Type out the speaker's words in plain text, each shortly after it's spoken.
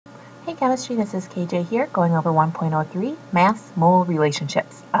Hey Chemistry, this is KJ here, going over 1.03, Mass-Mole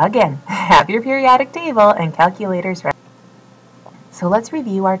Relationships. Again, have your periodic table and calculators ready. So let's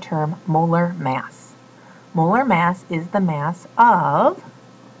review our term molar mass. Molar mass is the mass of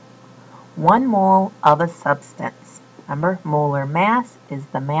 1 mole of a substance. Remember, molar mass is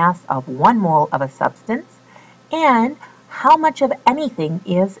the mass of 1 mole of a substance. And how much of anything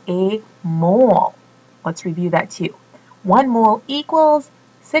is a mole? Let's review that too. 1 mole equals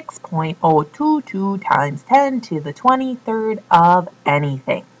 6.022 times 10 to the 23rd of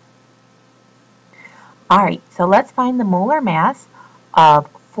anything. All right, so let's find the molar mass of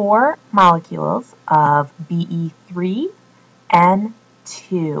 4 molecules of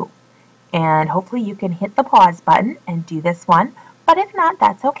Be3N2. And hopefully you can hit the pause button and do this one. But if not,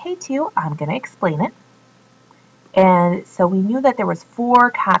 that's okay too. I'm going to explain it. And so we knew that there was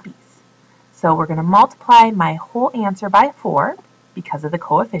 4 copies. So we're going to multiply my whole answer by 4. Because of the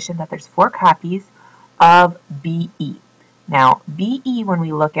coefficient that there's 4 copies of BE. Now, BE, when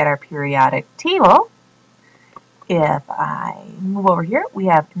we look at our periodic table, if I move over here, we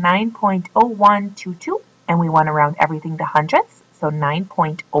have 9.0122, and we want to round everything to hundredths, so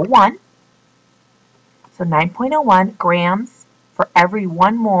 9.01. So 9.01 grams for every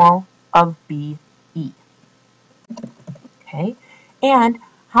 1 mole of BE. Okay, and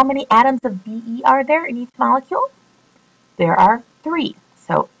how many atoms of BE are there in each molecule? There are 3.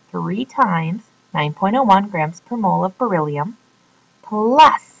 So 3 times 9.01 grams per mole of beryllium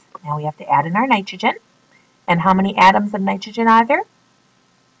plus, now we have to add in our nitrogen. And how many atoms of nitrogen are there?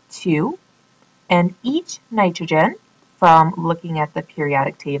 2. And each nitrogen, from looking at the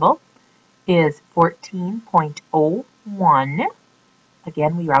periodic table, is 14.01.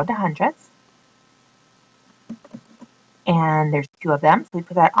 Again, we round to hundredths. And there's 2 of them, so we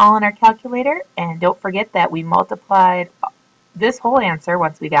put that all in our calculator. And don't forget that we multiplied this whole answer,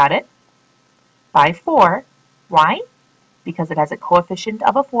 once we got it, by 4. Why? Because it has a coefficient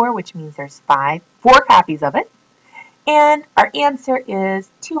of a 4, which means there's 4 copies of it. And our answer is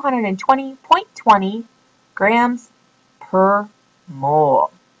 220.20 grams per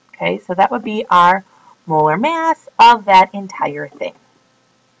mole. Okay, so that would be our molar mass of that entire thing.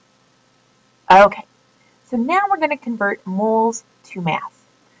 Okay, so now we're going to convert moles to mass.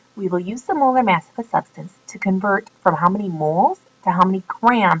 We will use the molar mass of a substance to convert from how many moles to how many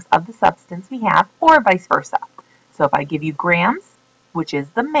grams of the substance we have, or vice versa. So if I give you grams, which is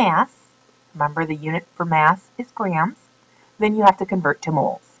the mass, remember the unit for mass is grams, then you have to convert to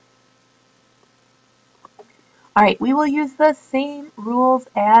moles. All right, we will use the same rules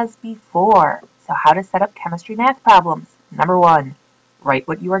as before. So how to set up chemistry math problems. Number 1, write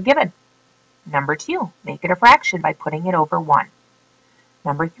what you are given. Number 2, make it a fraction by putting it over 1.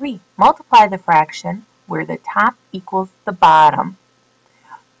 Number 3, multiply the fraction where the top equals the bottom.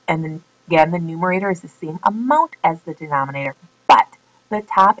 And then again, the numerator is the same amount as the denominator, but the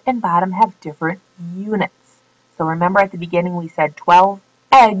top and bottom have different units. So remember at the beginning we said 12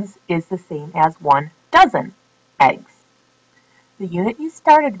 eggs is the same as 1 dozen eggs. The unit you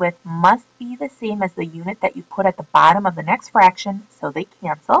started with must be the same as the unit that you put at the bottom of the next fraction, so they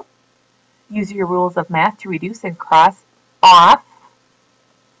cancel. Use your rules of math to reduce and cross off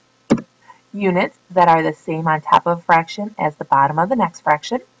units that are the same on top of a fraction as the bottom of the next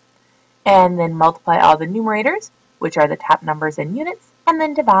fraction, and then multiply all the numerators, which are the top numbers and units, and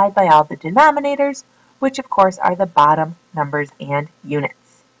then divide by all the denominators, which of course are the bottom numbers and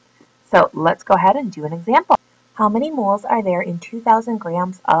units. So let's go ahead and do an example. How many moles are there in 2,000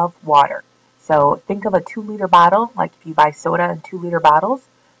 grams of water? So think of a 2-liter bottle, like if you buy soda in 2-liter bottles,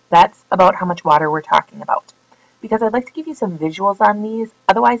 that's about how much water we're talking about. Because I'd like to give you some visuals on these.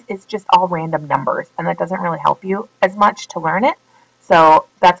 Otherwise, it's just all random numbers, and that doesn't really help you as much to learn it. So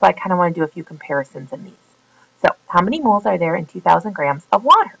that's why I kind of want to do a few comparisons in these. So how many moles are there in 2,000 grams of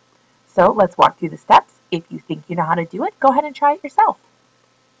water? So let's walk through the steps. If you think you know how to do it, go ahead and try it yourself.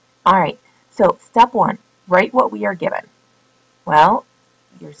 All right, so step 1, write what we are given. Well,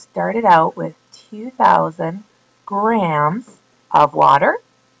 you started out with 2,000 grams of water.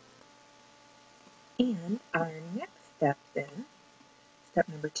 And our next step then, step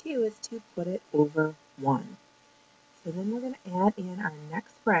number 2, is to put it over 1. So then we're going to add in our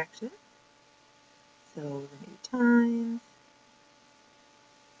next fraction. So we're going to do times.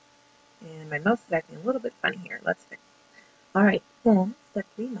 And my mouse is acting a little bit funny here. Let's fix it. All right, then step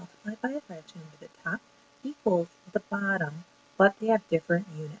 3, multiply by a fraction where the top equals the bottom, but they have different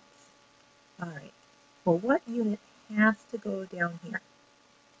units. All right, well, what unit has to go down here?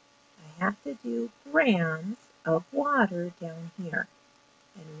 I have to do grams of water down here.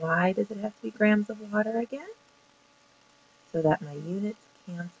 And why does it have to be grams of water again? So that my units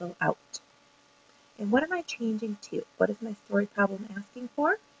cancel out. And what am I changing to? What is my story problem asking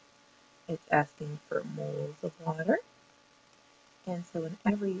for? It's asking for moles of water. And so in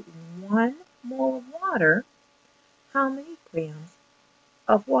every 1 mole of water, how many grams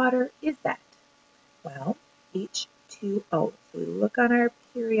of water is that? Well, H2O. So we look on our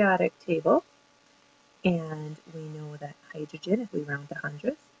periodic table, and we know that hydrogen, if we round to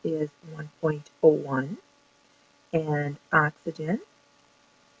hundredths, is 1.01, and oxygen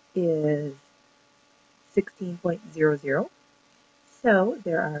is 16.00. So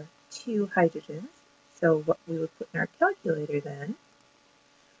there are 2 hydrogens. So what we would put in our calculator then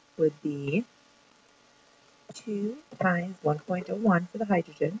would be 2 times 1.01 for the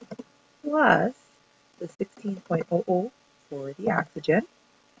hydrogen plus the 16.00 for the oxygen.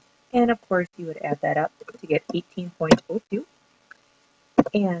 And of course, you would add that up to get 18.02.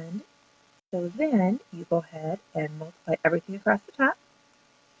 And so then you go ahead and multiply everything across the top.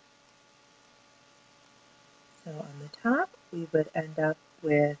 So on the top, we would end up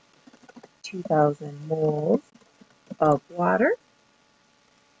with 2,000 moles of water.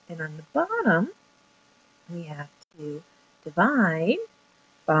 And on the bottom, we have to divide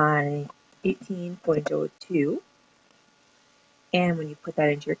by 18.02. And when you put that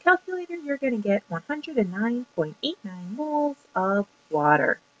into your calculator, you're going to get 109.89 moles of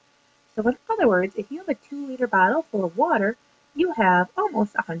water. So in other words, if you have a 2-liter bottle full of water, you have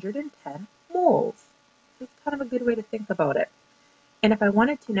almost 110 moles. So it's kind of a good way to think about it. And if I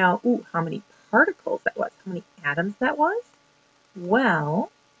wanted to know, how many particles that was, how many atoms that was,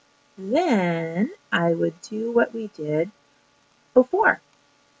 well, then I would do what we did before.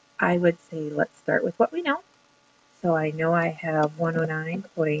 I would say, let's start with what we know. So I know I have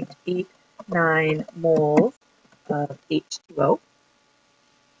 109.89 moles of H2O.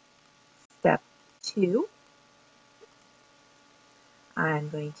 Step 2, I'm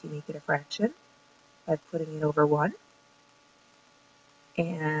going to make it a fraction by putting it over 1.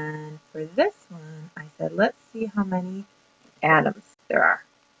 And for this one, I said, let's see how many atoms there are.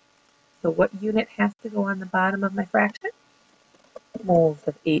 So what unit has to go on the bottom of my fraction? Moles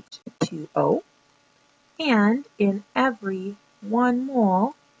of H2O. And in every 1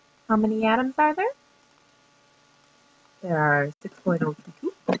 mole, how many atoms are there? There are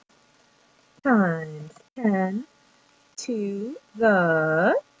 6.022 times 10 to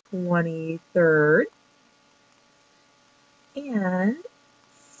the 23rd. And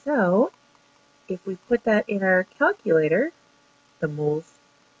so if we put that in our calculator, the moles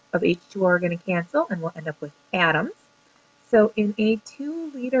of H2O are going to cancel and we'll end up with atoms. So in a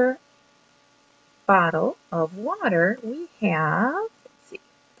 2-liter bottle of water, we have, let's see,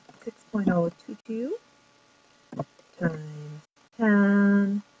 6.022 times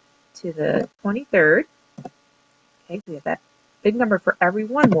 10 to the 23rd. Okay, so we have that big number for every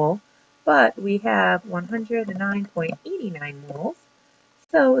 1 mole, but we have 109.89 moles.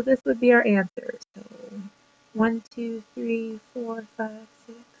 So this would be our answer. So 1, 2, 3, 4, 5,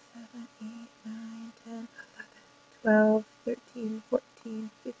 6, 7, 8, 9, 10, 11, 12, 13, 14,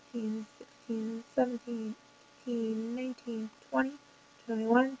 15, 16, 17, 18, 19, 20,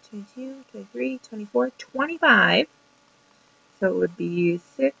 21, 22, 23, 24, 25. So it would be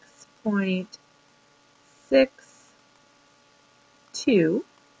 6.62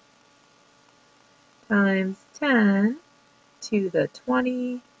 times 10 to the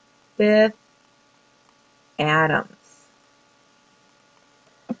 25th atoms.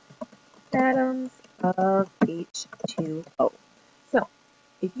 Atoms of H2O. So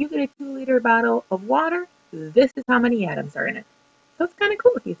if you get a 2-liter bottle of water, this is how many atoms are in it. So it's kind of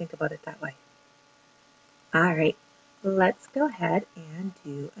cool if you think about it that way. All right, let's go ahead and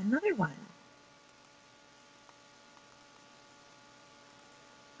do another one.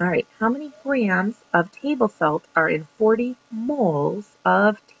 All right, how many grams of table salt are in 40 moles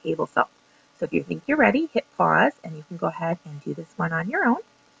of table salt? So if you think you're ready, hit pause and you can go ahead and do this one on your own.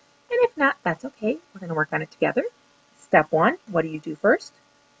 And if not, that's okay. We're going to work on it together. Step 1, what do you do first?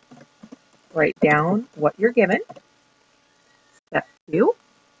 Write down what you're given. Step 2,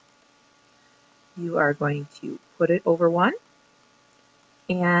 you are going to put it over 1.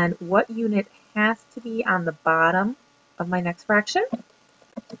 And what unit has to be on the bottom of my next fraction?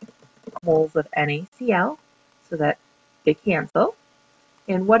 Moles of NaCl, so that they cancel.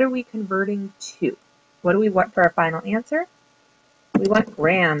 And what are we converting to? What do we want for our final answer? We want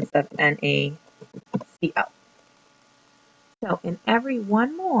grams of NaCl. So in every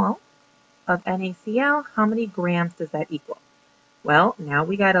 1 mole of NaCl, how many grams does that equal? Well, now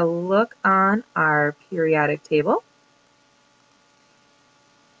we got to look on our periodic table.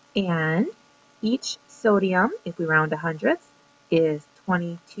 And each sodium, if we round to hundredths, is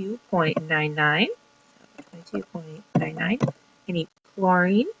 22.99. 22.99. And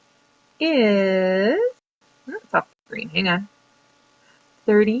chlorine is, it's off the screen, hang on,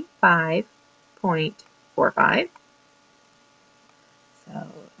 35.45. So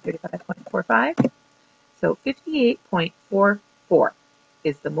 35.45. So 58.44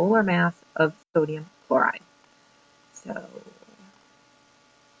 is the molar mass of sodium chloride. So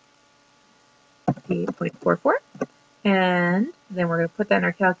 58.44. And then we're going to put that in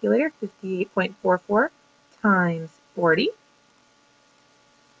our calculator. 58.44 times 40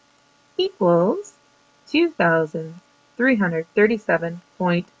 equals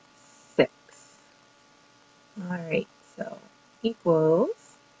 2,337.6. All right, so equals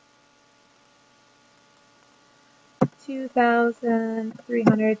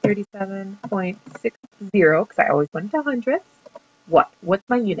 2,337.60, because I always went to hundredths. What's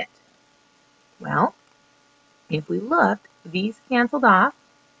my unit? Well, if we look, these canceled off,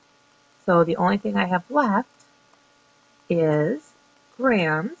 so the only thing I have left is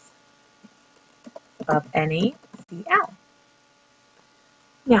grams of NaCl.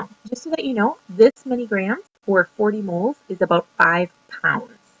 Now, just so that you know, this many grams, or 40 moles, is about 5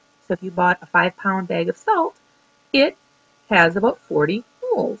 pounds. So if you bought a 5-pound bag of salt, it has about 40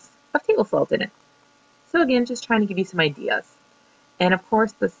 moles of table salt in it. So again, just trying to give you some ideas. And of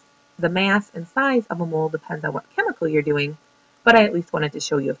course, the mass and size of a mole depends on what chemical you're doing, but I at least wanted to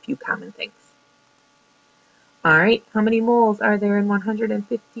show you a few common things. All right, how many moles are there in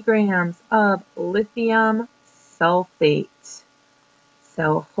 150 grams of lithium sulfate?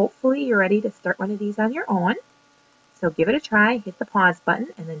 So hopefully you're ready to start one of these on your own. So give it a try, hit the pause button,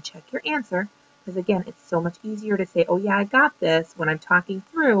 and then check your answer. Because again, it's so much easier to say, oh yeah, I got this when I'm talking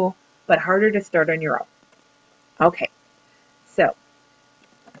through, but harder to start on your own. Okay, so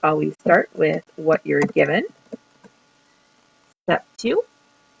always start with what you're given. Step 2,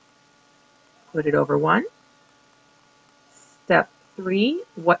 put it over 1. Step 3,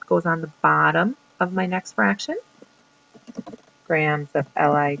 what goes on the bottom of my next fraction? Grams of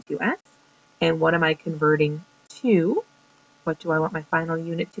Li2S. And what am I converting to? What do I want my final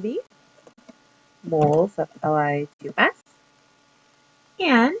unit to be? Moles of Li2S.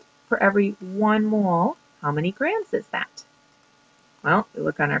 And for every 1 mole, how many grams is that? Well, we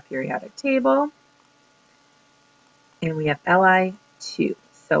look on our periodic table, and we have Li2.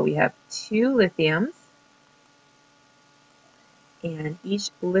 So we have 2 lithiums, and each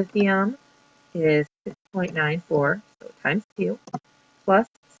lithium is 6.94, so times 2, plus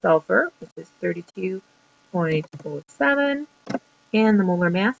sulfur, which is 32.07, and the molar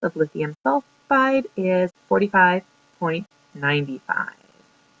mass of lithium sulfide is 45.95.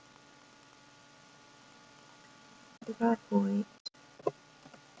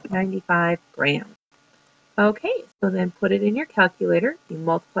 45.95 grams. Okay, so then put it in your calculator. You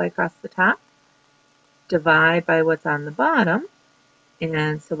multiply across the top, divide by what's on the bottom,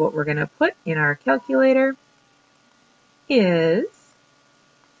 and so what we're going to put in our calculator is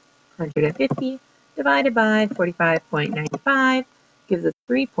 150 divided by 45.95 gives us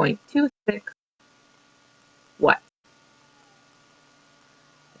 3.26 what?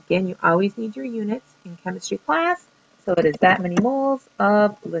 Again, you always need your units in chemistry class, so it is that many moles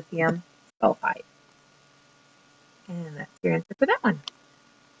of lithium sulfide. And that's your answer for that one.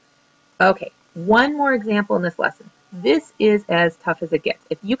 Okay, one more example in this lesson. This is as tough as it gets.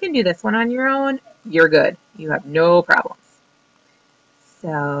 If you can do this one on your own, you're good. You have no problems.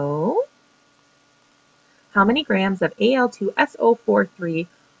 So, how many grams of Al2SO43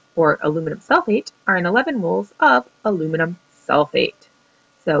 or aluminum sulfate are in 11 moles of aluminum sulfate?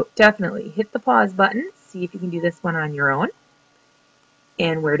 So definitely hit the pause button, see if you can do this one on your own.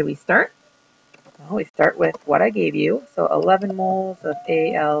 And where do we start? Well, we start with what I gave you. So 11 moles of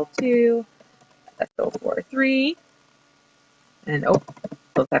Al2SO43. And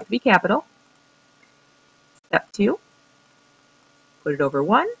those have to be capital. Step 2, put it over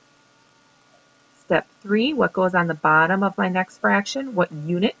 1. Step 3, what goes on the bottom of my next fraction? What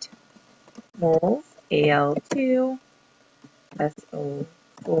unit? Moles,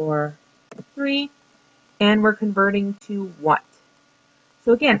 Al2SO43. And we're converting to what?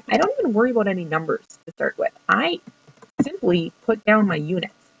 So again, I don't even worry about any numbers to start with. I simply put down my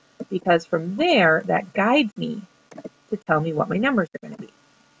units because from there, that guides me to tell me what my numbers are going to be.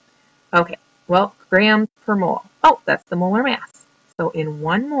 Okay, well, grams per mole. Oh, that's the molar mass. So in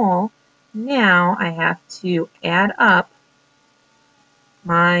 1 mole, now I have to add up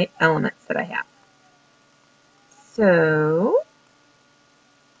my elements that I have. So,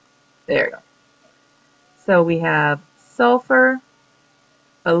 there we go. So we have sulfur,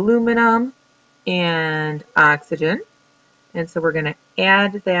 aluminum, and oxygen. And so we're going to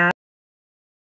add that